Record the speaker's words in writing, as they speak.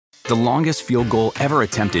The longest field goal ever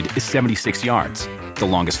attempted is 76 yards. The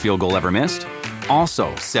longest field goal ever missed?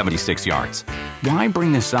 Also 76 yards. Why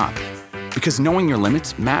bring this up? Because knowing your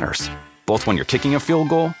limits matters, both when you're kicking a field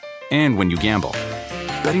goal and when you gamble.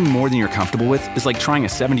 Betting more than you're comfortable with is like trying a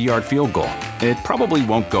 70-yard field goal. It probably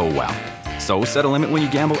won't go well. So set a limit when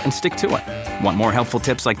you gamble and stick to it. Want more helpful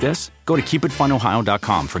tips like this? Go to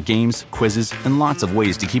keepitfunohio.com for games, quizzes, and lots of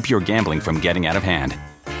ways to keep your gambling from getting out of hand.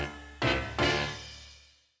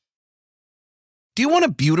 Do you want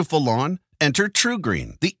a beautiful lawn? Enter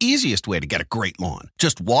TruGreen, the easiest way to get a great lawn.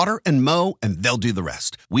 Just water and mow, and they'll do the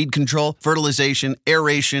rest. Weed control, fertilization,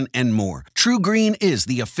 aeration, and more. TruGreen is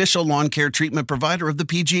the official lawn care treatment provider of the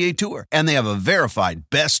PGA Tour, and they have a verified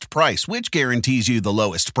best price, which guarantees you the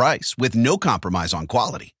lowest price with no compromise on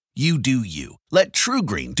quality. You do you. Let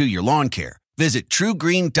TruGreen do your lawn care. Visit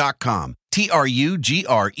TruGreen.com,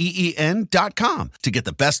 TruGreen.com, to get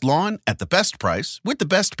the best lawn at the best price with the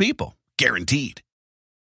best people. Guaranteed.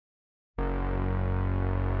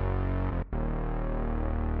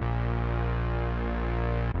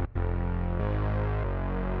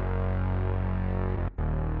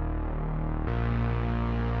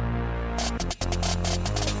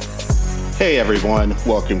 Hey everyone,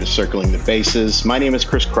 welcome to Circling the Bases. My name is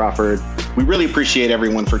Chris Crawford. We really appreciate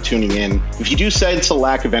everyone for tuning in. If you do sense a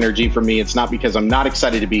lack of energy from me, it's not because I'm not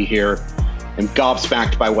excited to be here. I'm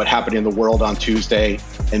gobsmacked by what happened in the world on Tuesday.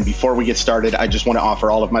 And before we get started, I just want to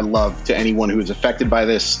offer all of my love to anyone who is affected by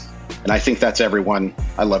this. And I think that's everyone.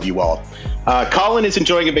 I love you all. Colin is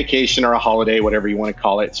enjoying a vacation or a holiday, whatever you want to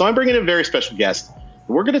call it. So I'm bringing in a very special guest.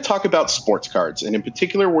 We're going to talk about sports cards. And in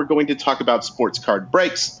particular, we're going to talk about sports card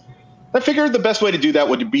breaks. I figured the best way to do that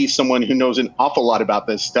would be someone who knows an awful lot about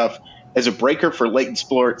this stuff. As a breaker for Leighton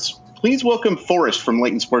Sports, please welcome Forrest from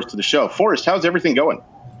Leighton Sports to the show. Forrest, how's everything going?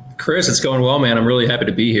 Chris, it's going well, man. I'm really happy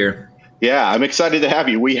to be here. Yeah, I'm excited to have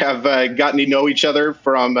you. We have gotten to know each other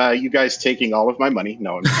from you guys taking all of my money.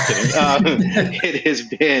 No, I'm just kidding. It has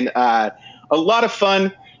been a lot of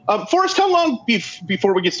fun. Forrest, how long,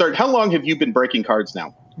 before we get started, how long have you been breaking cards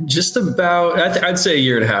now? Just about, I'd say a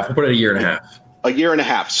year and a half. We'll put it a year and a half. A year and a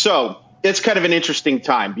half. So it's kind of an interesting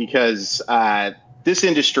time because this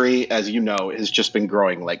industry, as you know, has just been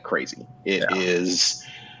growing like crazy. It is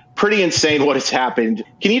pretty insane what has happened.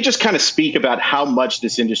 Can you just kind of speak about how much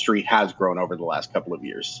this industry has grown over the last couple of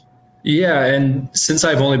years? Yeah, and since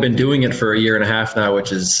I've only been doing it for a year and a half now,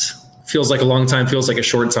 which feels like a long time, feels like a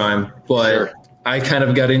short time, but sure. I kind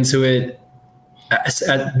of got into it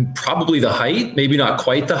at probably the height, maybe not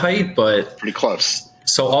quite the height, but pretty close.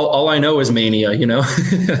 So all I know is mania, you know?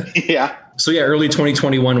 Yeah. So yeah, early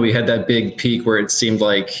 2021, we had that big peak where it seemed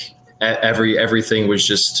like everything was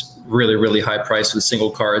just really, really high priced with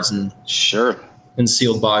single cards and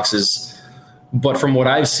sealed boxes. But from what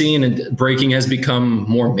I've seen, breaking has become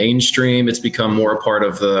more mainstream. It's become more a part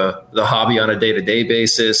of the hobby on a day-to-day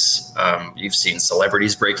basis. You've seen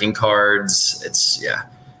celebrities breaking cards. It's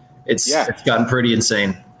gotten pretty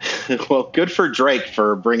insane. Well, good for Drake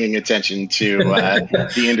for bringing attention to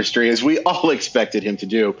the industry, as we all expected him to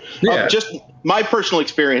do. Yeah. Just my personal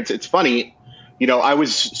experience, it's funny. You know, I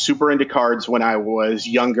was super into cards when I was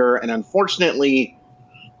younger, and unfortunately,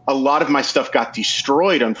 a lot of my stuff got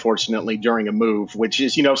destroyed, unfortunately, during a move, which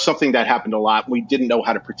is, you know, something that happened a lot. We didn't know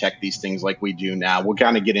how to protect these things like we do now. We'll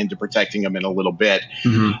kind of get into protecting them in a little bit.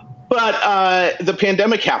 Mm-hmm. But the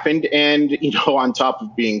pandemic happened, and, you know, on top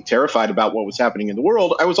of being terrified about what was happening in the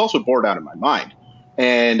world, I was also bored out of my mind.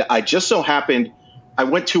 And I just so happened, I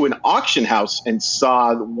went to an auction house and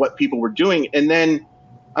saw what people were doing, and then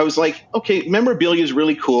I was like, okay, memorabilia is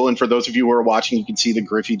really cool. And for those of you who are watching, you can see the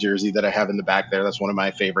Griffey jersey that I have in the back there. That's one of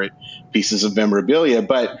my favorite pieces of memorabilia.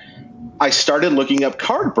 But I started looking up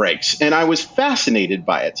card breaks, and I was fascinated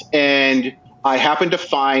by it. And I happened to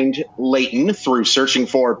find Leighton through searching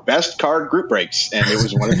for best card group breaks. And it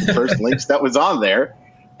was one of the first links that was on there.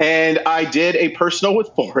 And I did a personal with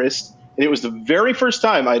Forrest. And it was the very first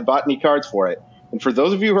time I had bought any cards for it. And for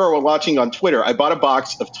those of you who are watching on Twitter, I bought a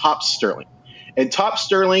box of Topps Sterling. And Topps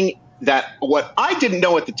Sterling, that what I didn't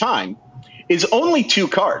know at the time, is only 2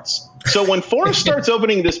 cards. So when Forrest starts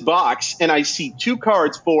opening this box and I see 2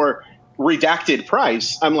 cards for redacted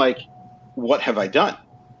price, I'm like, what have I done?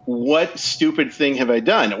 What stupid thing have I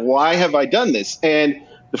done? Why have I done this? And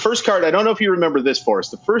the first card, I don't know if you remember this,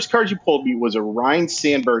 Forrest. The first card you pulled me was a Ryne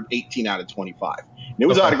Sandberg 18 out of 25. And it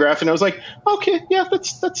was autographed, and I was like, okay, yeah,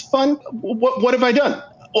 that's fun. What have I done?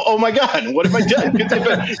 Oh my God, what have I done?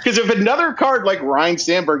 Because if another card like Ryne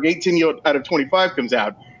Sandberg 18 out of 25 comes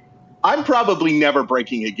out, I'm probably never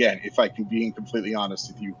breaking again, if I can be completely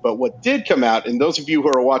honest with you. But what did come out, and those of you who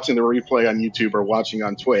are watching the replay on YouTube or watching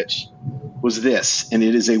on Twitch, was this, and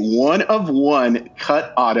it is a 1-of-1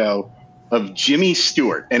 cut auto of Jimmy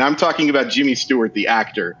Stewart. And I'm talking about Jimmy Stewart, the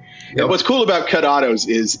actor. Yep. And what's cool about cut autos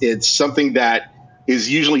is it's something that is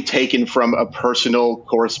usually taken from a personal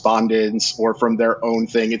correspondence or from their own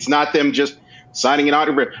thing. It's not them just signing an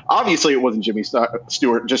autograph. Obviously, it wasn't Jimmy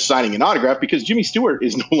Stewart just signing an autograph, because Jimmy Stewart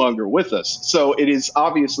is no longer with us. So it is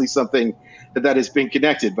obviously something that has been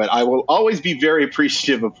connected. But I will always be very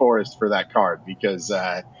appreciative of Forrest for that card, because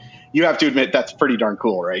you have to admit that's pretty darn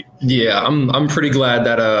cool, right? Yeah, I'm pretty glad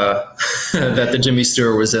that that the Jimmy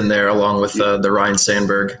Stewart was in there along with the Ryne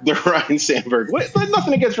Sandberg. The Ryne Sandberg.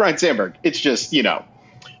 Nothing against Ryne Sandberg. It's just,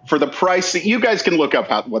 for the price that you guys can look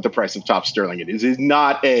up what the price of Topps Sterling is. It's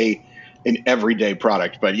not an everyday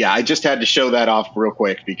product. But yeah, I just had to show that off real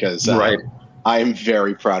quick, because I am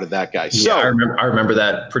very proud of that guy. So I remember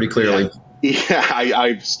that pretty clearly. Yeah,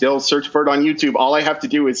 I still search for it on YouTube. All I have to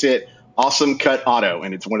do is hit Awesome Cut Auto,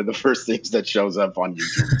 and it's one of the first things that shows up on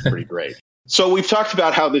YouTube. It's pretty great. So we've talked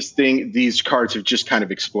about how these cards have just kind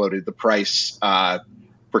of exploded. The price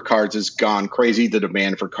for cards has gone crazy. The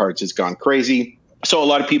demand for cards has gone crazy. So a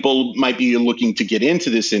lot of people might be looking to get into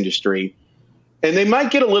this industry, and they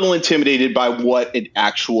might get a little intimidated by what an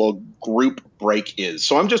actual group break is.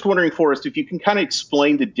 So I'm just wondering, Forrest, if you can kind of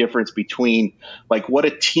explain the difference between like what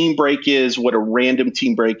a team break is, what a random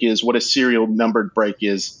team break is, what a serial numbered break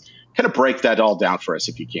is. Kind of break that all down for us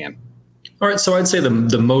if you can. All right, so I'd say the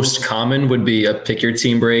most common would be a pick your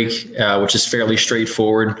team break, which is fairly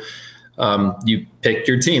straightforward. You pick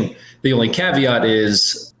your team. The only caveat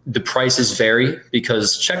is the prices vary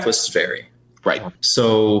because checklists vary. Right.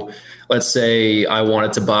 So let's say I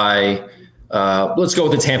wanted to buy, let's go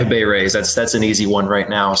with the Tampa Bay Rays. That's an easy one right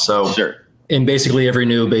now. So sure. In basically every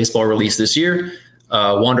new baseball release this year,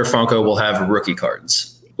 Wander Franco will have rookie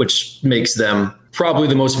cards, which makes them probably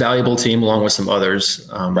the most valuable team along with some others.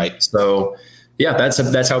 Right. So yeah,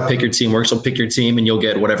 that's how pick your team works. You'll pick your team and you'll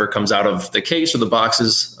get whatever comes out of the case or the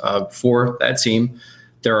boxes for that team.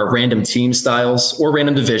 There are random team styles or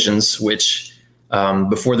random divisions, which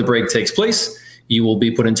before the break takes place, you will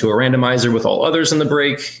be put into a randomizer with all others in the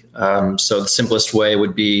break. So the simplest way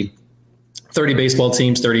would be 30 baseball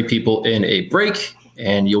teams, 30 people in a break,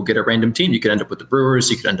 and you'll get a random team. You could end up with the Brewers.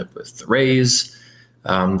 You could end up with the Rays.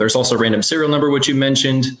 There's also random serial number, which you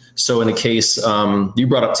mentioned. So in a case, you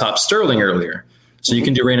brought up Topps Sterling earlier. So you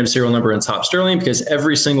can do random serial number in Topps Sterling because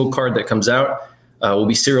every single card that comes out will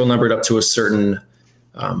be serial numbered up to a certain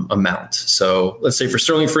amount. So let's say for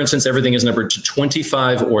Sterling, for instance, everything is numbered to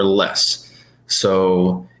 25 or less.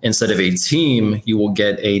 So instead of a team, you will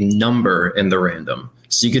get a number in the random.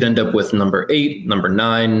 So you could end up with number 8, number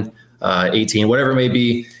 9, 18, whatever it may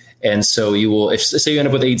be. And so you will, if say you end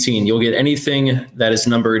up with 18, you'll get anything that is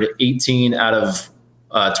numbered 18 out of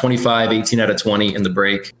 25, 18 out of 20 in the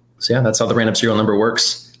break. So yeah, that's how the random serial number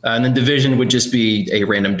works. And then division would just be a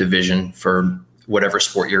random division for whatever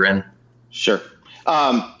sport you're in. Sure.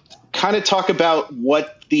 Kind of talk about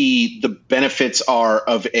what the benefits are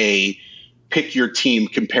of a pick your team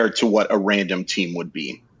compared to what a random team would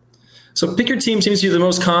be. So pick your team seems to be the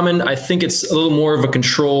most common. I think it's a little more of a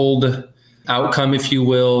controlled outcome, if you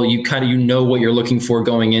will. You know what you're looking for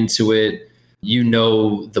going into it. You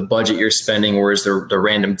know the budget you're spending, whereas the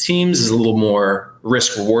random teams is a little more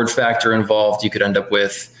risk reward factor involved. You could end up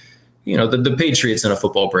with, the Patriots in a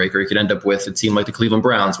football break, or you could end up with a team like the Cleveland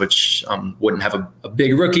Browns, which wouldn't have a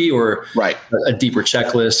big rookie or a deeper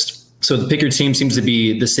checklist. So the pick your team seems to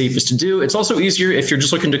be the safest to do. It's also easier if you're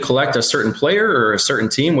just looking to collect a certain player or a certain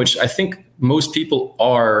team, which I think most people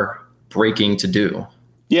are breaking to do.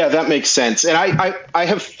 Yeah, that makes sense. And I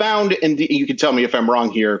have found, and you can tell me if I'm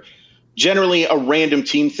wrong here, generally a random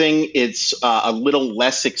team thing, it's a little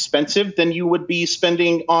less expensive than you would be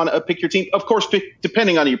spending on a pick your team. Of course,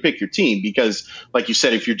 depending on your pick your team, because like you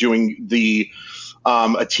said, if you're doing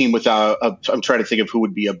a team without, I'm trying to think of who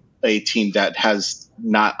would be a team that has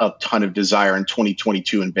not a ton of desire in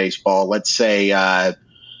 2022 in baseball. Let's say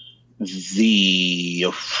the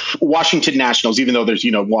Washington Nationals, even though there's,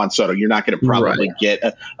 Juan Soto, you're not going to probably get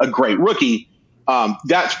a great rookie.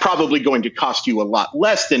 That's probably going to cost you a lot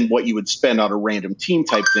less than what you would spend on a random team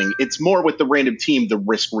type thing. It's more with the random team, the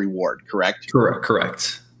risk reward, correct?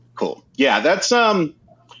 Correct. Cool. Yeah, that's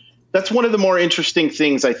one of the more interesting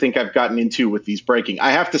things I think I've gotten into with these breaking.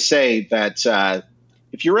 I have to say that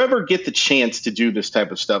if you ever get the chance to do this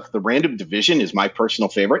type of stuff, the random division is my personal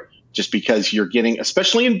favorite, just because you're getting,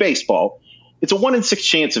 especially in baseball, it's a 1 in 6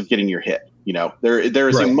 chance of getting your hit. There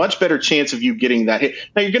is a much better chance of you getting that hit.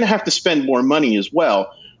 Now you're going to have to spend more money as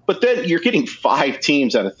well, but then you're getting 5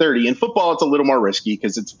 teams out of 30. In football, it's a little more risky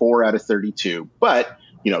because it's 4 out of 32. But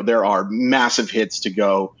there are massive hits to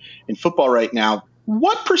go in football right now.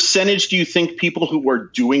 What percentage do you think people who are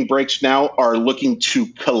doing breaks now are looking to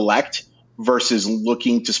collect versus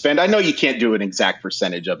looking to spend? I know you can't do an exact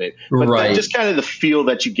percentage of it, but just kind of the feel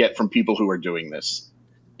that you get from people who are doing this.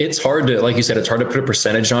 It's hard to, like you said, it's hard to put a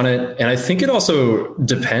percentage on it. And I think it also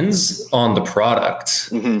depends on the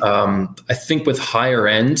product. Mm-hmm. I think with higher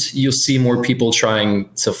end, you'll see more people trying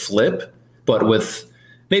to flip, but with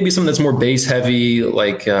maybe something that's more base heavy,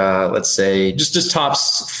 like let's say just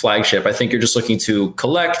Topps flagship, I think you're just looking to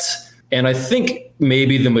collect. And I think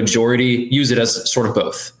maybe the majority use it as sort of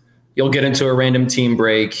both. You'll get into a random team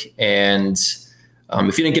break, and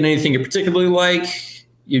if you didn't get anything you particularly like,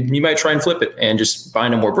 you might try and flip it and just buy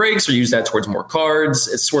no more breaks or use that towards more cards.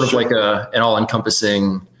 It's sort of like an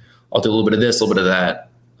all-encompassing, I'll do a little bit of this, a little bit of that.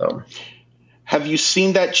 Have you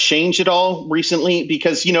seen that change at all recently?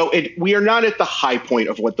 Because, we are not at the high point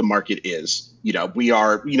of what the market is. We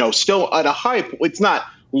are, still at a high point. It's not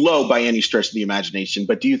low by any stretch of the imagination.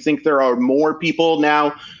 But do you think there are more people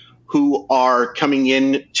now who are coming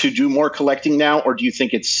in to do more collecting now? Or do you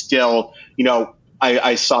think it's still,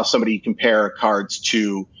 I saw somebody compare cards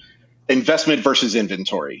to investment versus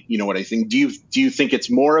inventory. You know what I think? Do you think it's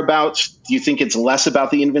more about, do you think it's less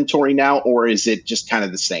about the inventory now, or is it just kind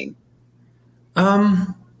of the same?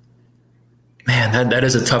 Man, that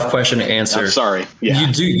is a tough question to answer. I'm sorry. Yeah.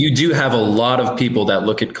 You do have a lot of people that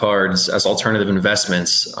look at cards as alternative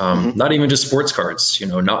investments, not even just sports cards,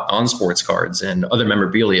 not on sports cards and other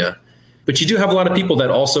memorabilia. But you do have a lot of people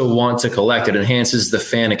that also want to collect. It enhances the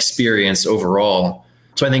fan experience overall.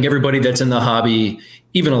 So I think everybody that's in the hobby,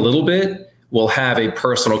 even a little bit, will have a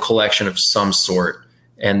personal collection of some sort.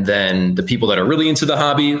 And then the people that are really into the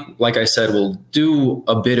hobby, like I said, will do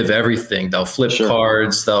a bit of everything. They'll flip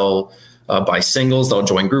cards, they'll buy singles, they'll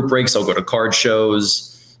join group breaks, they'll go to card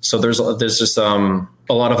shows. So there's just a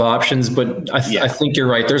lot of options. But I think you're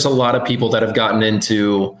right. There's a lot of people that have gotten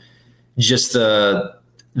into just the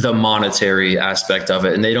monetary aspect of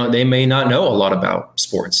it, and they may not know a lot about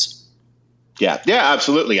sports. Yeah,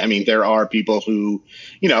 absolutely. I mean, there are people who,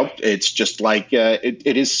 it's just like it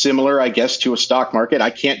is similar, I guess, to a stock market.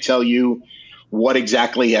 I can't tell you what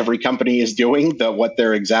exactly every company is doing, what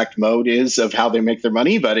their exact mode is of how they make their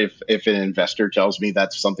money. But if an investor tells me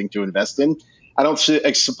that's something to invest in, I don't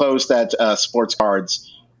suppose that sports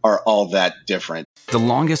cards are all that different. The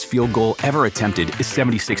longest field goal ever attempted is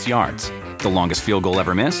 76 yards. The longest field goal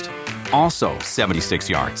ever missed? Also 76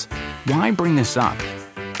 yards. Why bring this up?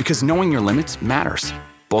 Because knowing your limits matters,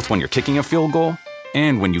 both when you're kicking a field goal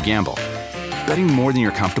and when you gamble. Betting more than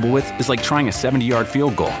you're comfortable with is like trying a 70-yard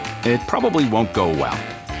field goal. It probably won't go well.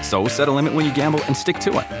 So set a limit when you gamble and stick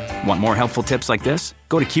to it. Want more helpful tips like this?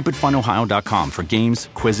 Go to keepitfunohio.com for games,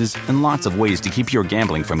 quizzes, and lots of ways to keep your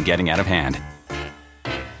gambling from getting out of hand.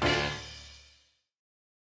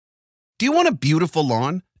 Do you want a beautiful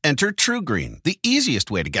lawn? Enter TruGreen, the easiest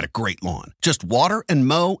way to get a great lawn. Just water and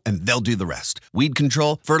mow, and they'll do the rest. Weed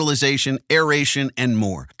control, fertilization, aeration, and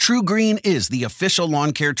more. TruGreen is the official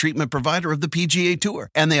lawn care treatment provider of the PGA Tour,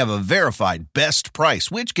 and they have a verified best price,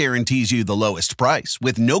 which guarantees you the lowest price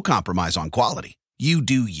with no compromise on quality. You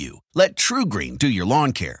do you. Let TruGreen do your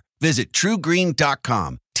lawn care. Visit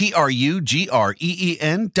TruGreen.com,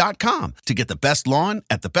 TruGreen.com, to get the best lawn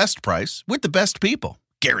at the best price with the best people.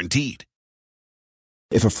 Guaranteed.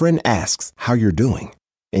 If a friend asks how you're doing,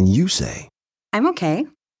 and you say, I'm okay.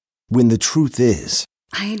 When the truth is,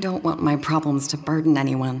 I don't want my problems to burden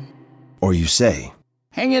anyone. Or you say,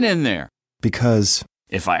 hang it in there. Because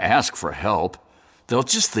if I ask for help, they'll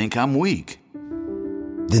just think I'm weak.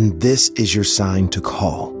 Then this is your sign to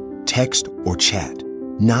call, text, or chat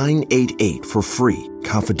 988 for free,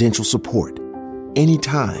 confidential support.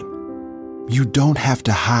 Anytime. You don't have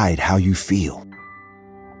to hide how you feel.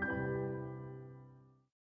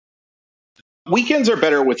 Weekends are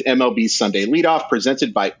better with MLB Sunday Leadoff,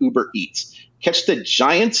 presented by Uber Eats. Catch the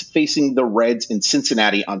Giants facing the Reds in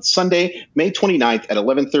Cincinnati on Sunday, May 29th at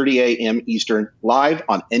 11:30 a.m. Eastern, live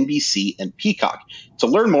on NBC and Peacock. To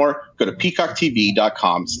learn more, go to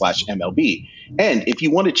peacocktv.com/MLB. And if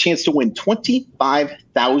you want a chance to win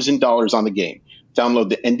 $25,000 on the game, download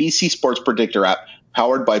the NBC Sports Predictor app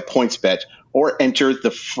powered by PointsBet, or enter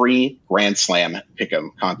the free Grand Slam Pick'em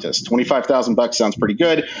contest. $25,000 sounds pretty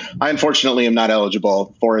good. I unfortunately am not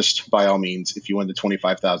eligible. Forrest, by all means, if you win the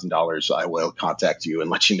 $25,000, I will contact you and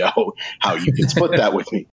let you know how you can split that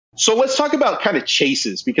with me. So let's talk about kind of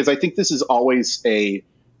chases, because I think this is always an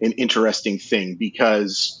interesting thing,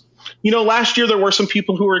 because Last year there were some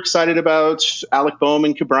people who were excited about Alec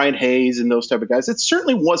Bowman, Ke'Bryan Hayes, and those type of guys. It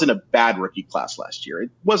certainly wasn't a bad rookie class last year. It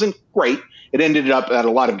wasn't great. It ended up that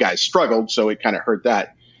a lot of guys struggled, so it kind of hurt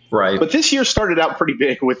that. Right. But this year started out pretty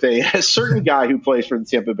big with a certain guy who plays for the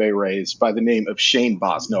Tampa Bay Rays by the name of Shane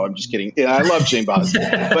Baz. No, I'm just kidding. I love Shane Baz,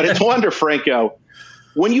 but it's Wander Franco.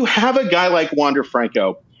 When you have a guy like Wander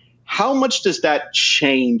Franco, how much does that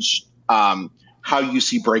change how you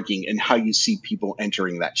see breaking and how you see people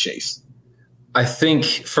entering that chase? I think,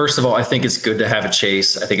 first of all, I think it's good to have a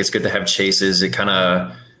chase. I think it's good to have chases. It kind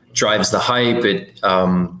of drives the hype. It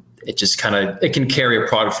just kind of, it can carry a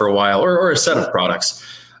product for a while or a set of products.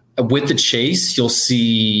 With the chase, you'll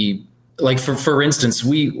see, like for instance,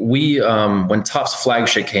 we when Topps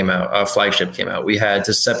flagship came out, we had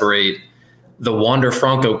to separate the Wander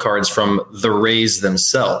Franco cards from the Rays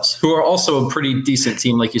themselves, who are also a pretty decent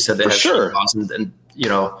team. Like you said, they have sure. and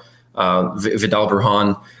Vidal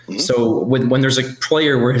Brujan. Mm-hmm. So when there's a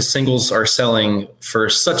player where his singles are selling for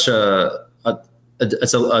such a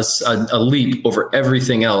leap over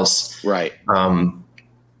everything else, right?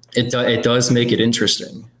 It does make it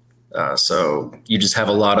interesting. So you just have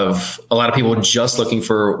a lot of people just looking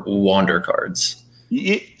for Wander cards.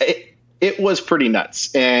 It was pretty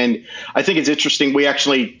nuts. And I think it's interesting. We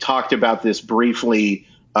actually talked about this briefly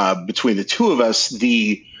between the two of us,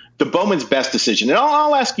 the Bowman's Best decision. And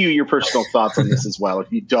I'll ask you your personal thoughts on this as well,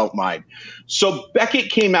 if you don't mind. So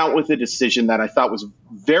Beckett came out with a decision that I thought was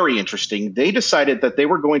very interesting. They decided that they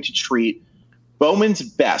were going to treat Bowman's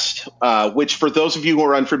Best, which for those of you who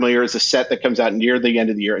are unfamiliar is a set that comes out near the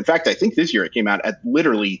end of the year. In fact, I think this year it came out at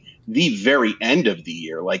literally the very end of the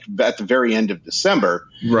year, like at the very end of December.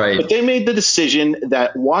 Right. But they made the decision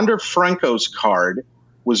that Wander Franco's card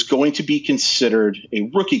was going to be considered a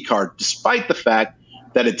rookie card, despite the fact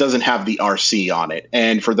that it doesn't have the RC on it.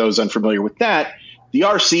 And for those unfamiliar with that, the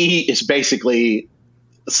RC is basically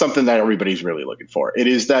something that everybody's really looking for. It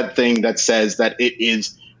is that thing that says that it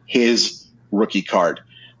is his rookie card.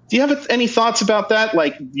 Do you have any thoughts about that?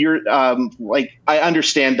 Like I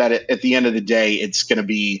understand that at the end of the day, it's going to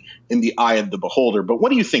be in the eye of the beholder, but what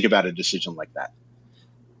do you think about a decision like that?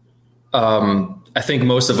 I think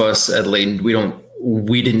most of us at Leighton,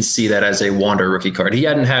 we didn't see that as a Wander rookie card. He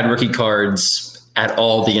hadn't had rookie cards at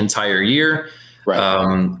all the entire year.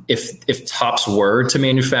 Right. If Topps were to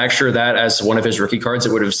manufacture that as one of his rookie cards,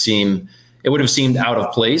 it would have seemed out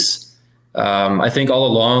of place. I think all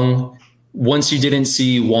along, once you didn't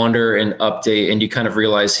see Wander in Update and you kind of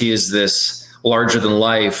realize he is this larger than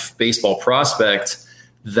life baseball prospect,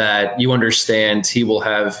 that you understand he will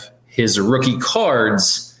have his rookie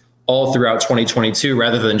cards all throughout 2022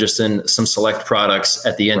 rather than just in some select products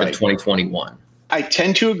at the end of 2021. I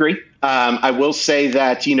tend to agree. I will say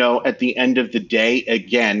that, at the end of the day,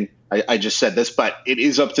 again, I just said this, but it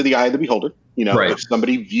is up to the eye of the beholder. If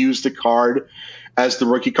somebody views the card as the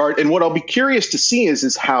rookie card. And what I'll be curious to see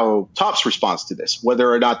is how Topps responds to this,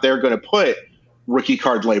 whether or not they're going to put rookie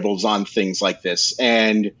card labels on things like this.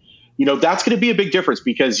 And, that's going to be a big difference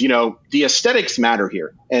because, the aesthetics matter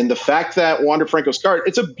here. And the fact that Wander Franco's card,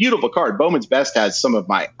 it's a beautiful card. Bowman's Best has some of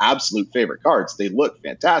my absolute favorite cards. They look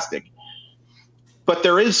fantastic. But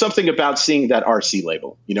there is something about seeing that RC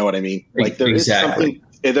label. You know what I mean? Like there is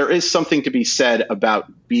something to be said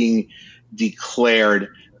about being declared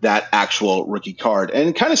that actual rookie card.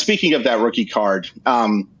 And kind of speaking of that rookie card,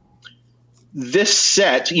 this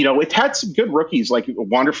set, it had some good rookies, like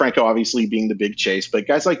Wander Franco obviously being the big chase, but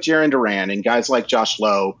guys like Jarren Duran and guys like Josh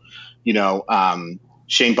Lowe,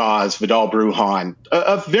 Shane Baz, Vidal Brujan,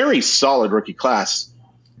 a very solid rookie class.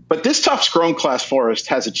 But this Topps Chrome Class Forest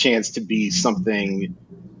has a chance to be something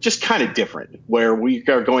just kind of different, where we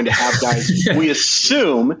are going to have guys we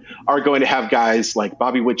assume are going to have guys like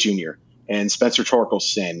Bobby Witt Jr. and Spencer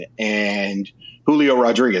Torkelson and Julio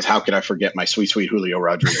Rodriguez. How could I forget my sweet Julio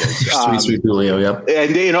Rodriguez? sweet Julio, yep.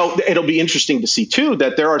 And, it'll be interesting to see, too,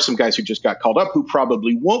 that there are some guys who just got called up who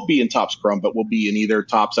probably won't be in Topps Chrome, but will be in either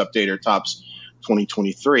Topps Update or Topps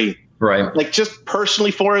 2023. Right. Like, just personally,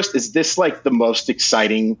 Forrest, is this like the most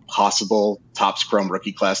exciting possible Topps Chrome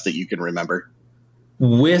rookie class that you can remember?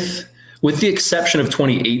 With the exception of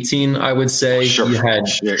 2018, I would say you had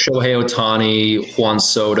Shohei Ohtani, Juan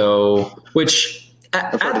Soto, which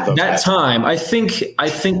at that time, I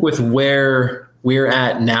think with where we're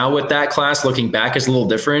at now with that class, looking back, is a little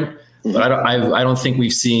different. Mm-hmm. But I don't think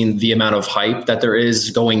we've seen the amount of hype that there is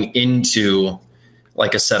going into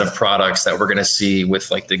like a set of products that we're going to see with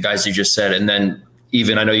like the guys you just said. And then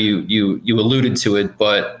even, I know you alluded to it,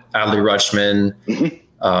 but Adley Rutschman,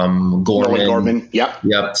 Gorman.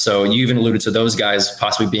 Yep. So you even alluded to those guys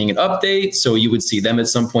possibly being an update. So you would see them at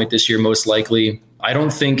some point this year, most likely. I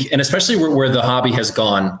don't think, and especially where the hobby has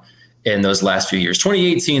gone in those last few years,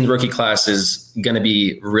 2018 rookie class is going to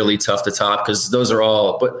be really tough to top because those are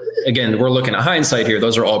all, but again, we're looking at hindsight here.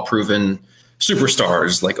 Those are all proven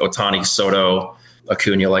superstars like Ohtani, Soto,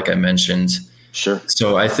 Acuna, like I mentioned. Sure.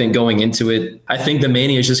 So I think going into it, I think the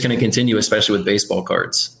mania is just going to continue, especially with baseball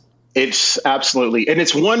cards. It's absolutely, and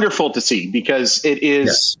it's wonderful to see because it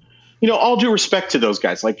is, all due respect to those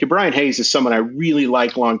guys. Like Brian Hayes is someone I really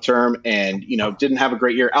like long-term and, didn't have a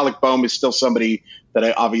great year. Alec Boehm is still somebody that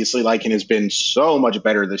I obviously like and has been so much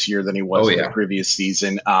better this year than he was in the previous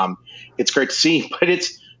season. It's great to see, but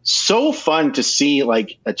it's so fun to see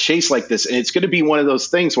like a chase like this. And it's going to be one of those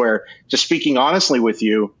things where, just speaking honestly with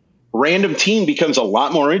you, random team becomes a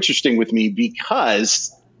lot more interesting with me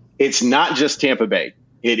because it's not just Tampa Bay.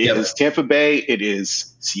 It is Tampa Bay. It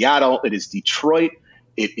is Seattle. It is Detroit.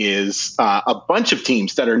 It is a bunch of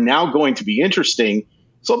teams that are now going to be interesting.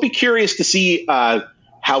 So I'll be curious to see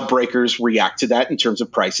how breakers react to that in terms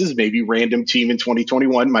of prices. Maybe random team in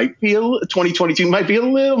 2022 might be a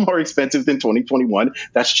little more expensive than 2021.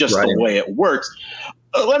 That's just the way it works.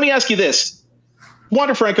 Let me ask you this.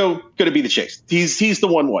 Wander Franco going to be the chase. He's the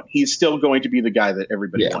 1-1. He's still going to be the guy that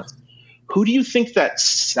everybody wants. Who do you think that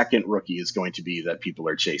second rookie is going to be that people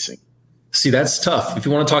are chasing? See, that's tough. If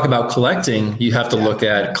you want to talk about collecting, you have to look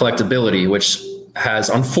at collectability, which has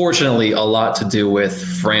unfortunately a lot to do with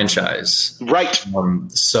franchise. Right.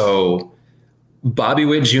 So Bobby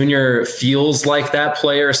Witt Jr. feels like that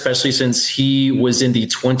player, especially since he was in the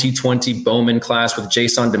 2020 Bowman class with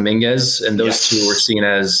Jason Dominguez. And those two were seen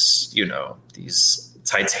as, these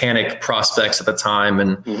titanic prospects at the time,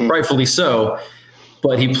 and rightfully so.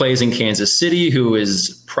 But he plays in Kansas City, who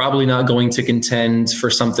is probably not going to contend for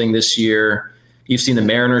something this year. You've seen the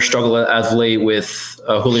Mariners struggle as late with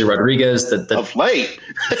Julio Rodriguez. Of late.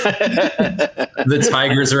 The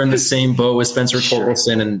Tigers are in the same boat with Spencer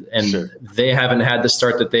Torkelson, and they haven't had the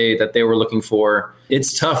start that they were looking for.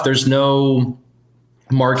 It's tough. There's no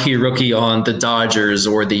marquee rookie on the Dodgers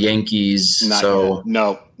or the Yankees.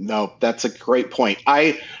 No, that's a great point.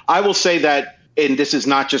 I will say that, and this is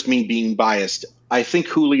not just me being biased, I think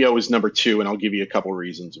Julio is number 2, and I'll give you a couple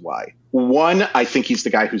reasons why. One, I think he's the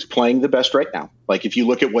guy who's playing the best right now. Like, if you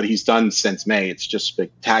look at what he's done since May, it's just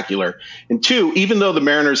spectacular. And 2, even though the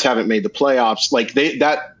Mariners haven't made the playoffs, like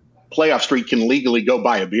that playoff streak can legally go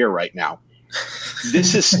buy a beer right now.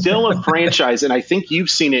 This is still a franchise, and I think you've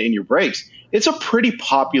seen it in your breaks. It's a pretty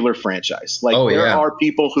popular franchise. Like there are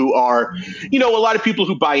people who are, a lot of people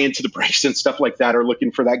who buy into the breaks and stuff like that are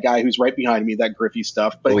looking for that guy who's right behind me, that Griffey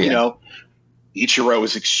stuff. But, Ichiro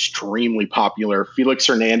is extremely popular. Felix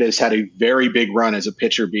Hernandez had a very big run as a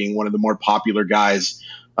pitcher, being one of the more popular guys.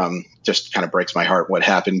 Just kind of breaks my heart what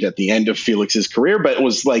happened at the end of Felix's career, but it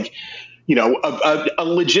was like, a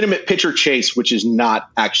legitimate pitcher chase, which is not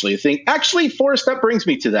actually a thing. Actually, Forrest, that brings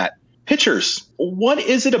me to that. Pitchers, what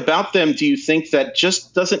is it about them, do you think, that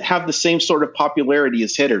just doesn't have the same sort of popularity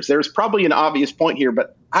as hitters? There's probably an obvious point here,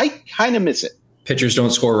 but I kind of miss it. Pitchers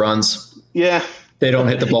don't score runs. Yeah. They don't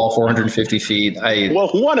hit the ball 450 feet. Well,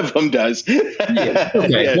 one of them does.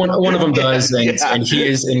 One of them does, and he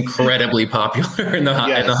is incredibly popular in the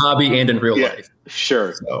hobby and in real life.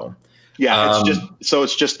 Sure. So,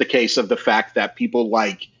 it's just the case of the fact that people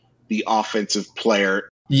like the offensive player.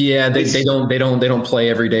 Yeah, they don't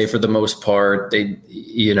play every day for the most part.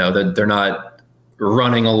 They're not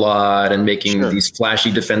running a lot and making these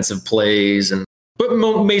flashy defensive plays but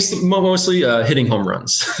mostly hitting home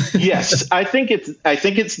runs. Yes, I think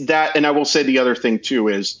it's that, and I will say the other thing too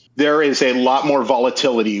is there is a lot more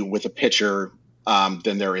volatility with a pitcher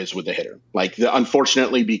than there is with a hitter.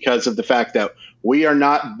 Unfortunately, because of the fact that we are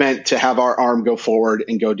not meant to have our arm go forward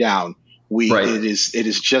and go down.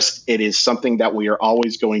 It is something that we are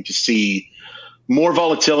always going to see more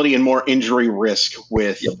volatility and more injury risk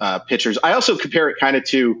with pitchers. I also compare it kind of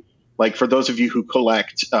to, for those of you who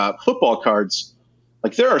collect football cards,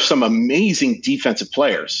 there are some amazing defensive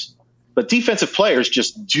players, but defensive players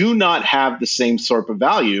just do not have the same sort of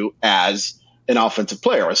value as an offensive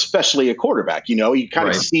player, especially a quarterback. You kind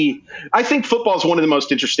of see, I think football is one of the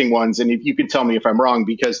most interesting ones. And if you can tell me if I'm wrong,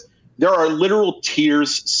 because there are literal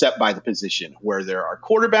tiers set by the position where there are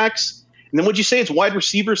quarterbacks. And then would you say it's wide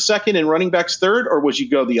receivers second and running backs third, or would you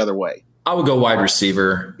go the other way? I would go wide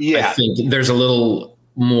receiver. Yeah. I think there's a little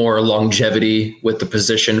more longevity with the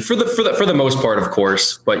position for the most part, of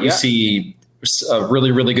course, but you see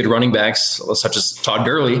really, really good running backs such as Todd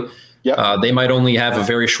Gurley. They might only have a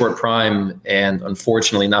very short prime and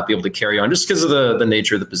unfortunately not be able to carry on just because of the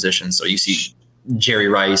nature of the position. So you see Jerry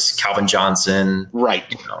Rice, Calvin Johnson. Right.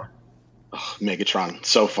 Megatron.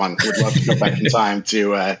 So fun. Would love to go back in time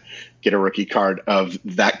to get a rookie card of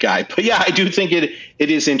that guy. But yeah, I do think it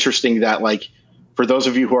is interesting that, like, for those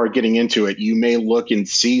of you who are getting into it, you may look and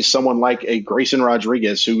see someone like a Grayson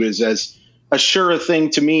Rodriguez, who is as a sure a thing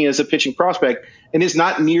to me as a pitching prospect, and is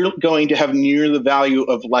not going to have near the value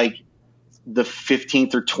of like the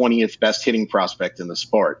 15th or 20th best hitting prospect in the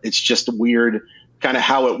sport. It's just weird kind of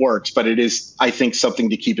how it works, but it is, I think, something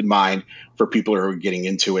to keep in mind for people who are getting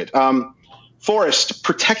into it. Forrest,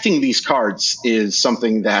 protecting these cards is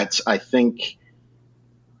something that I think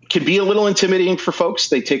can be a little intimidating for folks.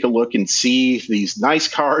 They take a look and see these nice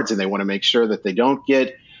cards and they want to make sure that they don't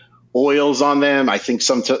get oils on them. I think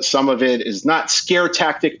some of it is not scare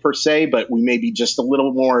tactic per se, but we may be just a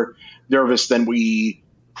little more nervous than we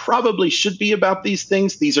probably should be about these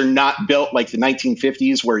things. These are not built like the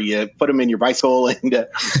 1950s where you put them in your bicycle and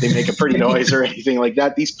they make a pretty noise or anything like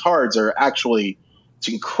that. These cards are actually, it's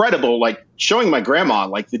incredible. Like showing my grandma,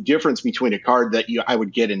 like the difference between a card that I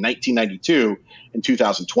would get in 1992 and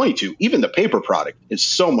 2022, even the paper product is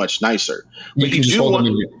so much nicer. You can just hold them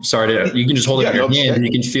in your hand and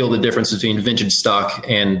you can feel the difference between vintage stock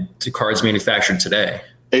and the cards manufactured today.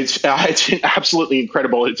 It's absolutely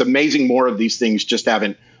incredible. It's amazing more of these things just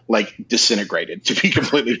haven't like disintegrated, to be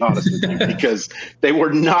completely honest with you, because they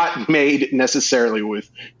were not made necessarily with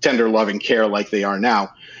tender love and care like they are now.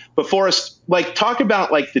 But Forrest, like, talk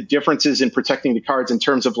about like the differences in protecting the cards in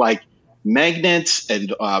terms of like magnets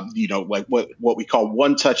and like what we call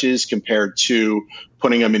one touches compared to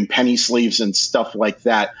putting them in penny sleeves and stuff like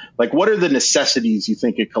that. Like, what are the necessities you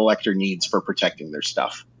think a collector needs for protecting their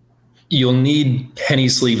stuff? You'll need penny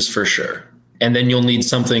sleeves for sure. And then you'll need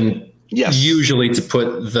something usually to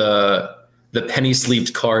put the penny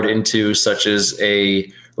sleeved card into, such as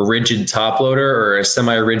a rigid top loader or a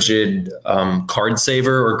semi-rigid card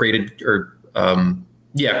saver or graded or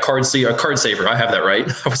card saver. I have that right.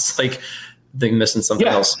 I was like missing something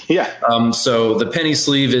else. Yeah. So the penny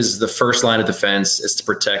sleeve is the first line of defense, is to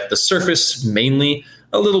protect the surface, mainly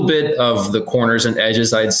a little bit of the corners and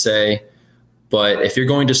edges, I'd say. But if you're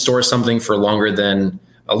going to store something for longer than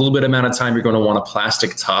a little bit amount of time, you're going to want a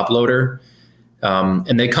plastic top loader.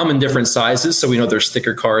 And they come in different sizes. So we know there's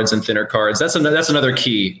thicker cards and thinner cards. That's another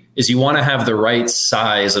key, is you want to have the right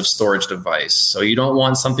size of storage device. So you don't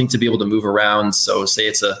want something to be able to move around. So say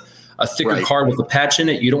it's a thicker card with a patch in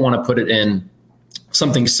it. You don't want to put it in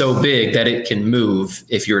something so big that it can move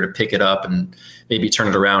if you were to pick it up and maybe turn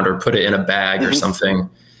it around or put it in a bag or something.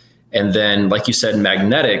 And then, like you said,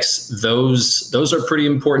 magnetics, those are pretty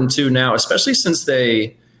important too now, especially since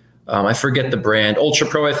they, I forget the brand, Ultra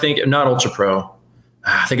Pro, I think, not Ultra Pro.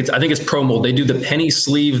 I think it's Pro Mold. They do the penny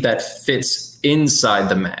sleeve that fits inside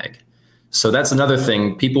the mag. So that's another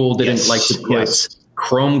thing. People didn't like to put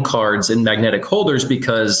chrome cards in magnetic holders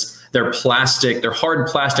because they're plastic. They're hard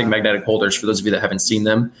plastic magnetic holders, for those of you that haven't seen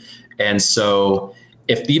them. And so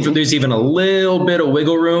if there's even a little bit of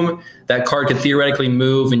wiggle room, that card could theoretically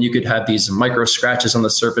move and you could have these micro scratches on the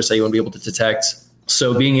surface that you won't be able to detect.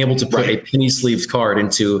 So being able to put a penny sleeved card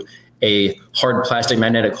into a hard plastic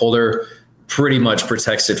magnetic holder pretty much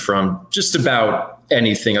protects it from just about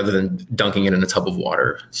anything other than dunking it in a tub of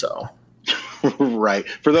water. So, right.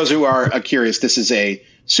 For those who are curious, this is a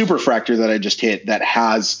superfractor that I just hit that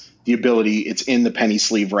has the ability. It's in the penny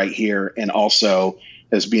sleeve right here, and also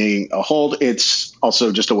as being a hold, it's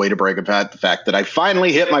also just a way to brag about the fact that I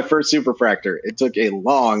finally hit my first superfractor. It took a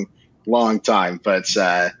long, long time, but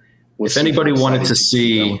if anybody wanted to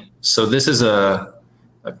see, so this is a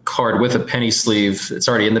card with a penny sleeve. It's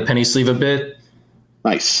already in the penny sleeve a bit.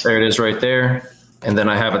 Nice. There it is right there. And then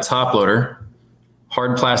I have a top loader,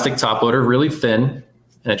 hard plastic top loader, really thin,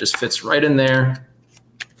 and it just fits right in there.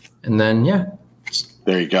 And then,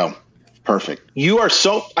 there you go. Perfect.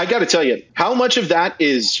 I got to tell you, how much of that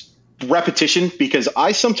is repetition? Because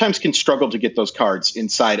I sometimes can struggle to get those cards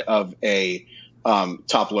inside of a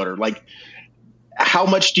top loader. Like, how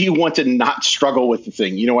much do you want to not struggle with the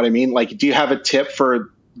thing? You know what I mean? Like, do you have a tip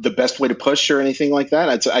for the best way to push or anything like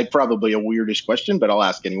that? It's probably a weirdish question, but I'll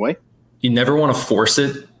ask anyway. You never want to force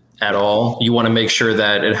it at all. You want to make sure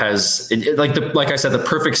that it has, like I said, the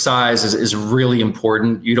perfect size is really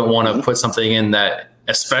important. You don't want to put something in that,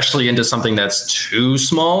 especially into something that's too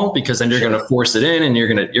small, because then you're going to force it in and you're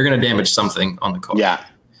going to damage something on the card. Yeah.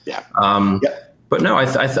 But no,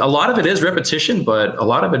 a lot of it is repetition, but a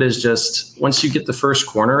lot of it is just once you get the first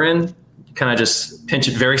corner in, you kind of just pinch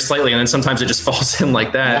it very slightly, and then sometimes it just falls in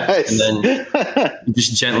like that. Nice. And then you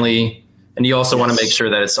just gently, and you also want to make sure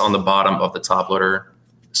that it's on the bottom of the top loader,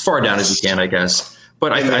 as far down as you can, I guess.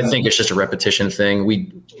 But I think it's just a repetition thing.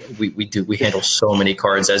 We handle so many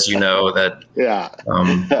cards, as you know, that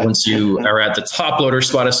once you are at the top loader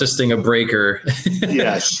spot assisting a breaker,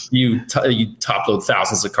 yes, you top load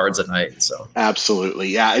thousands of cards at night. So absolutely,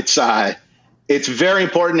 yeah, it's very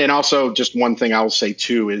important. And also, just one thing I will say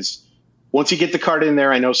too is, once you get the card in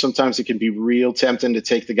there, I know sometimes it can be real tempting to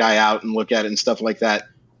take the guy out and look at it and stuff like that.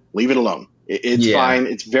 Leave it alone. It's fine.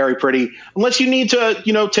 It's very pretty. Unless you need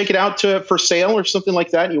to, take it out for sale or something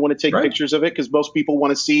like that. And you want to take pictures of it, because most people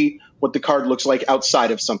want to see what the card looks like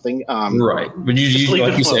outside of something. Right. But you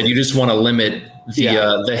like you said, you just want to limit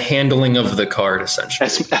the handling of the card, essentially.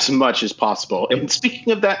 As much as possible. Yep. And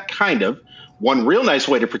speaking of that one real nice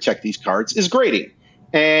way to protect these cards is grading.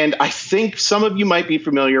 And I think some of you might be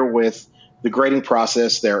familiar with the grading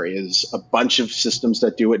process. There is a bunch of systems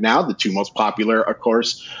that do it now. The two most popular, of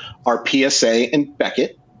course, are PSA and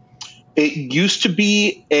Beckett. It used to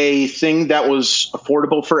be a thing that was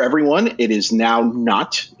affordable for everyone. It is now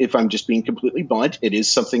not, if I'm just being completely blunt. It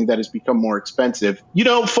is something that has become more expensive.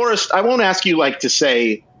 Forrest, I won't ask you to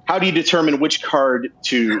say, how do you determine which card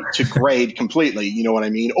to grade completely? You know what I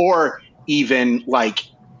mean? Or even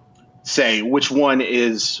say which one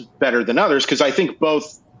is better than others, because I think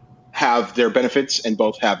both have their benefits and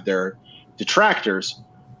both have their detractors.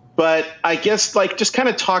 But I guess just kind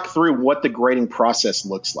of talk through what the grading process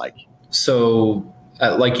looks like. So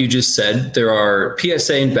like you just said, there are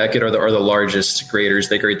PSA and Beckett are the largest graders.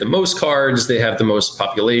 They grade the most cards. They have the most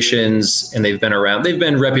populations, and they've been around. They've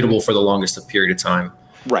been reputable for the longest period of time.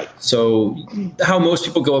 Right. So how most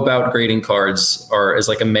people go about grading cards is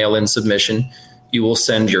like a mail-in submission. You will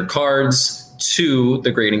send your cards to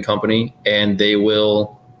the grading company, and they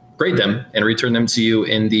will grade them and return them to you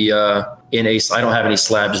in I don't have any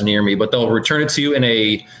slabs near me, but they'll return it to you in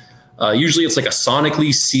usually it's like a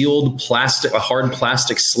sonically sealed a hard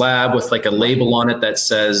plastic slab with a label on it that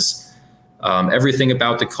says everything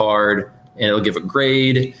about the card, and it'll give a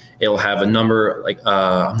grade. It'll have a number,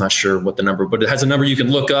 I'm not sure what the number, but it has a number you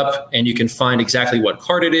can look up and you can find exactly what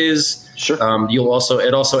card it is. Sure.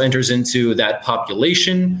 It also enters into that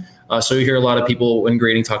population. So you hear a lot of people when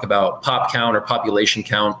grading talk about pop count or population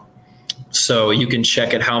count. So you can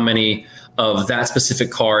check at how many of that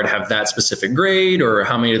specific card have that specific grade, or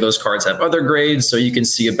how many of those cards have other grades. So you can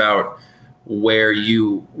see about where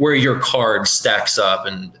your card stacks up.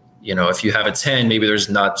 And, if you have a 10, maybe there's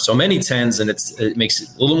not so many 10s, and it makes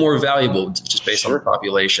it a little more valuable just based on the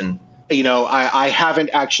population. I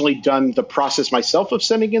haven't actually done the process myself of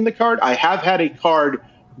sending in the card. I have had a card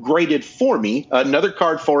graded for me. Another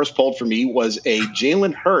card Forrest pulled for me was a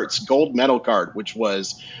Jalen Hurts gold medal card, which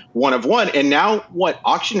was 1 of 1. And now what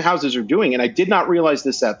auction houses are doing, and I did not realize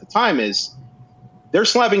this at the time, is they're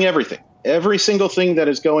slabbing everything. Every single thing that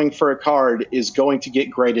is going for a card is going to get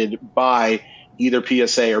graded by either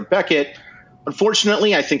PSA or Beckett.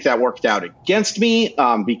 Unfortunately, I think that worked out against me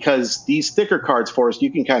because these thicker cards, Forrest, you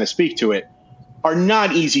can kind of speak to it, are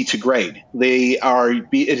not easy to grade.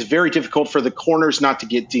 It's very difficult for the corners not to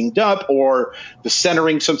get dinged up, or the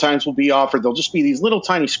centering sometimes will be off, or there'll just be these little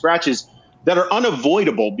tiny scratches that are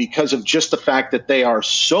unavoidable because of just the fact that they are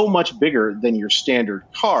so much bigger than your standard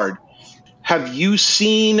card. Have you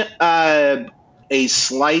seen a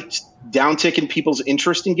slight downtick in people's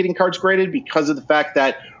interest in getting cards graded because of the fact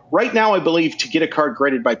that right now, I believe to get a card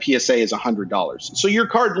graded by PSA is $100. So your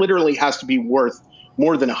card literally has to be worth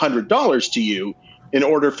more than $100 to you in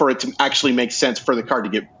order for it to actually make sense for the card to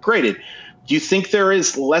get graded. Do you think there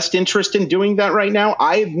is less interest in doing that right now?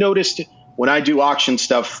 I've noticed when I do auction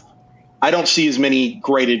stuff, I don't see as many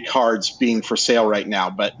graded cards being for sale right now,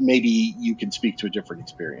 but maybe you can speak to a different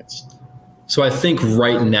experience. So I think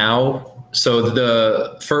right now, first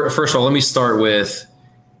of all, let me start with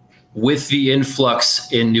the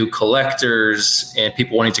influx in new collectors and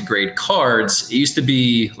people wanting to grade cards. It used to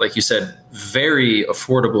be, like you said, very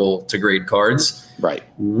affordable to grade cards, right?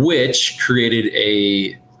 Which created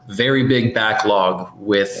a very big backlog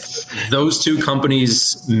with those two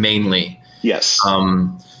companies mainly. Yes.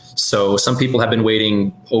 So some people have been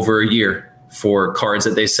waiting over a year for cards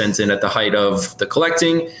that they sent in at the height of the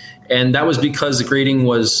collecting. And that was because the grading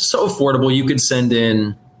was so affordable. You could send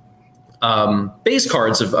in base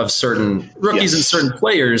cards of certain rookies and certain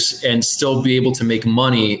players and still be able to make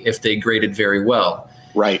money if they graded very well.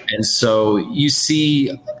 Right. And so you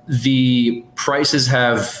see the prices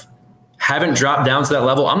haven't dropped down to that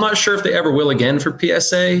level. I'm not sure if they ever will again for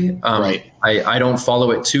PSA. Right. I don't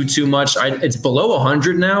follow it too much. It's below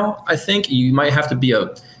 100 now. I think you might have to be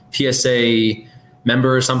a PSA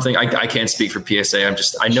member or something. I can't speak for PSA.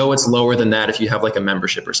 I know it's lower than that if you have like a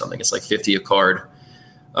membership or something. It's like $50 a card.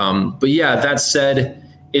 But yeah, that said,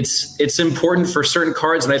 it's important for certain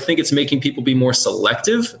cards, and I think it's making people be more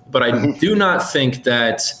selective, but I do not think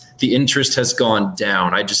that the interest has gone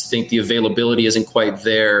down. I just think the availability isn't quite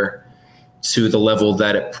there to the level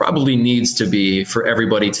that it probably needs to be for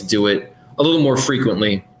everybody to do it a little more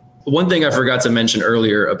frequently. One thing I forgot to mention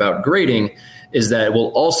earlier about grading is that it will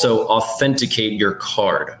also authenticate your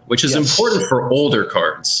card, which is important for older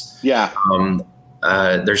cards. Yeah.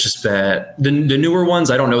 There's just the newer ones.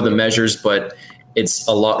 I don't know the measures, but it's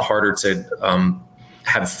a lot harder to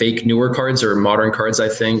have fake newer cards or modern cards, I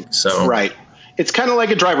think. So right. It's kind of like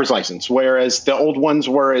a driver's license, whereas the old ones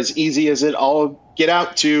were as easy as it all get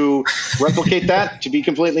out to replicate that, to be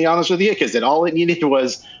completely honest with you, because all it needed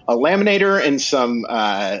was a laminator and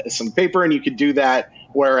some paper, and you could do that.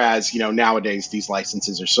 Whereas, nowadays these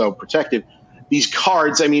licenses are so protective. These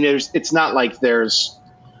cards, I mean, it's not like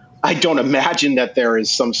I don't imagine that there is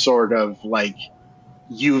some sort of like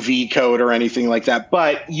UV code or anything like that,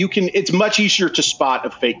 but it's much easier to spot a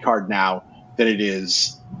fake card now than it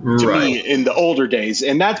is to me in the older days.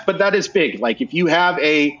 But that is big. Like if you have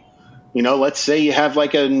let's say you have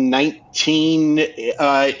like a 19,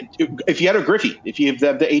 if you had a Griffey, if you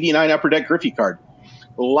have the 89 Upper Deck Griffey card,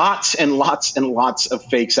 lots and lots and lots of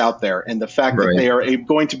fakes out there. And the fact that they are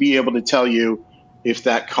going to be able to tell you if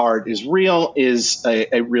that card is real is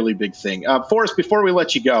a really big thing. Forrest, before we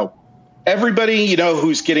let you go, everybody,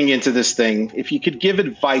 who's getting into this thing, if you could give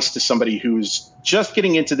advice to somebody who's just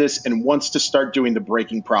getting into this and wants to start doing the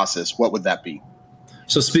breaking process, what would that be?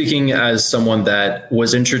 So speaking as someone that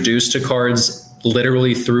was introduced to cards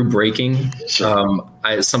literally through breaking,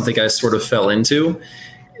 something I sort of fell into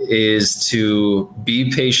is to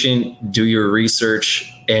be patient, do your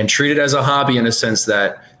research, and treat it as a hobby in a sense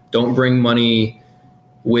that don't bring money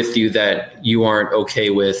with you that you aren't okay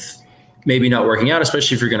with maybe not working out,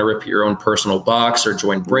 especially if you're going to rip your own personal box or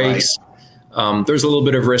join breaks. There's a little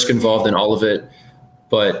bit of risk involved in all of it,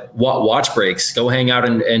 but watch breaks, go hang out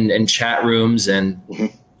in chat rooms and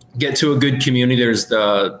get to a good community. There's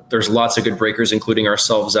lots of good breakers, including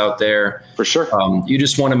ourselves out there. For sure. You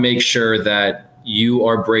just want to make sure that you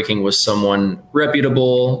are breaking with someone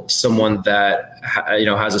reputable, someone that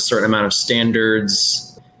has a certain amount of standards.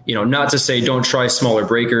 Not to say don't try smaller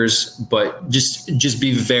breakers, but just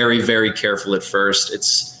be very, very careful at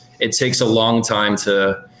first. It takes a long time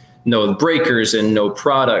to know the breakers and know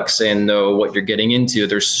products and know what you're getting into.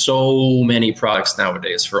 There's so many products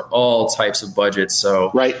nowadays for all types of budgets.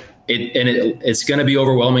 So it's going to be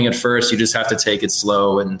overwhelming at first. You just have to take it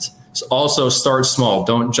slow and also start small.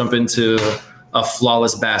 Don't jump into a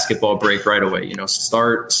flawless basketball break right away.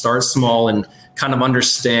 Start small and kind of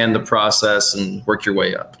understand the process and work your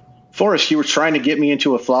way up. Forrest, you were trying to get me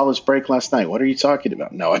into a flawless break last night. What are you talking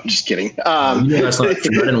about? No, I'm just kidding. That's not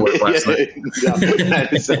true. I didn't work last night. No,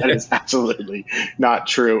 that is absolutely not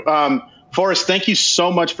true. Forrest, thank you so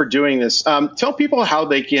much for doing this. Tell people how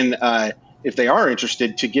they can, if they are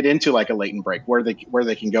interested, to get into like a Leighton break, where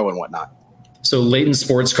they can go and whatnot. So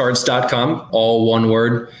LeightonSportsCards.com, all one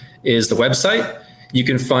word, is the website. You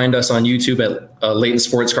can find us on YouTube at Leighton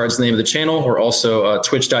Sports Cards, the name of the channel, or also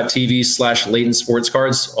twitch.tv/Leighton Sports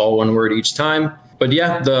Cards, all one word each time. But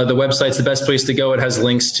yeah, the website's the best place to go. It has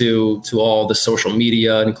links to all the social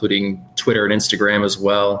media, including Twitter and Instagram as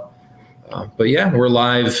well. But yeah, we're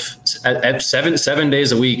live at 7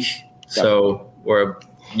 days a week. So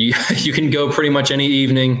you can go pretty much any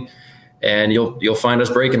evening and you'll find us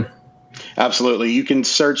breaking. Absolutely. You can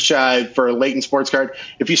search for Leighton Sports Card.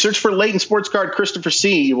 If you search for Leighton Sports Card Christopher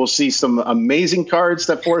C., you will see some amazing cards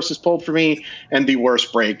that Forrest has pulled for me and the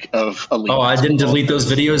worst break of Elite. Oh, I didn't delete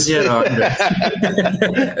those videos yet?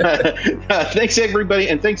 Thanks, everybody.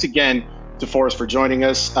 And thanks again to Forrest for joining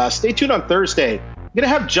us. Stay tuned on Thursday. I'm going to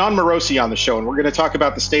have John Morosi on the show, and we're going to talk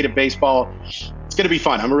about the state of baseball. It's going to be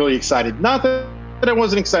fun. I'm really excited. Not that I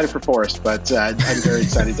wasn't excited for Forrest, but I'm very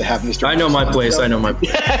excited to have Mr. I know my place.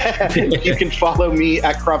 You can follow me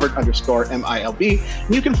at Crawford_MILB.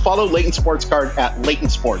 And you can follow Leighton Sports Card at Leighton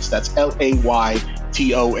Sports. That's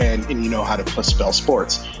LAYTON, and you know how to spell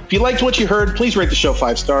sports. If you liked what you heard, please rate the show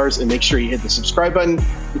 5 stars and make sure you hit the subscribe button.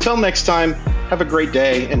 Until next time, have a great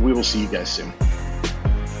day, and we will see you guys soon.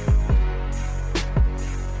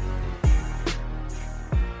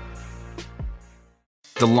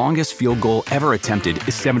 The longest field goal ever attempted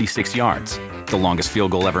is 76 yards. The longest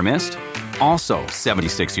field goal ever missed? Also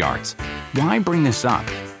 76 yards. Why bring this up?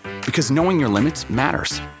 Because knowing your limits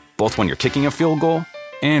matters, both when you're kicking a field goal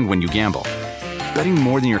and when you gamble. Betting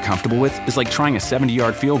more than you're comfortable with is like trying a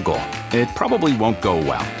 70-yard field goal. It probably won't go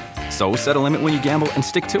well. So set a limit when you gamble and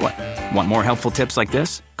stick to it. Want more helpful tips like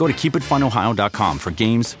this? Go to keepitfunohio.com for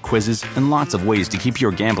games, quizzes, and lots of ways to keep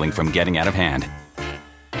your gambling from getting out of hand.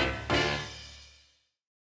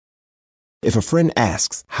 If a friend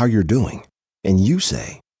asks how you're doing, and you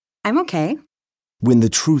say, I'm okay. When the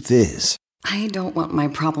truth is, I don't want my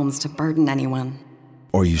problems to burden anyone.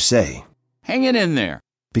 Or you say, Hang it in there.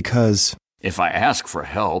 Because if I ask for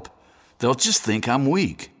help, they'll just think I'm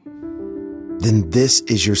weak. Then this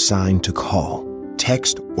is your sign to call,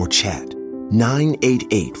 text, or chat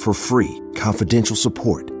 988 for free, confidential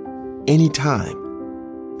support. Anytime.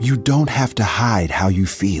 You don't have to hide how you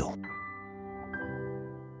feel.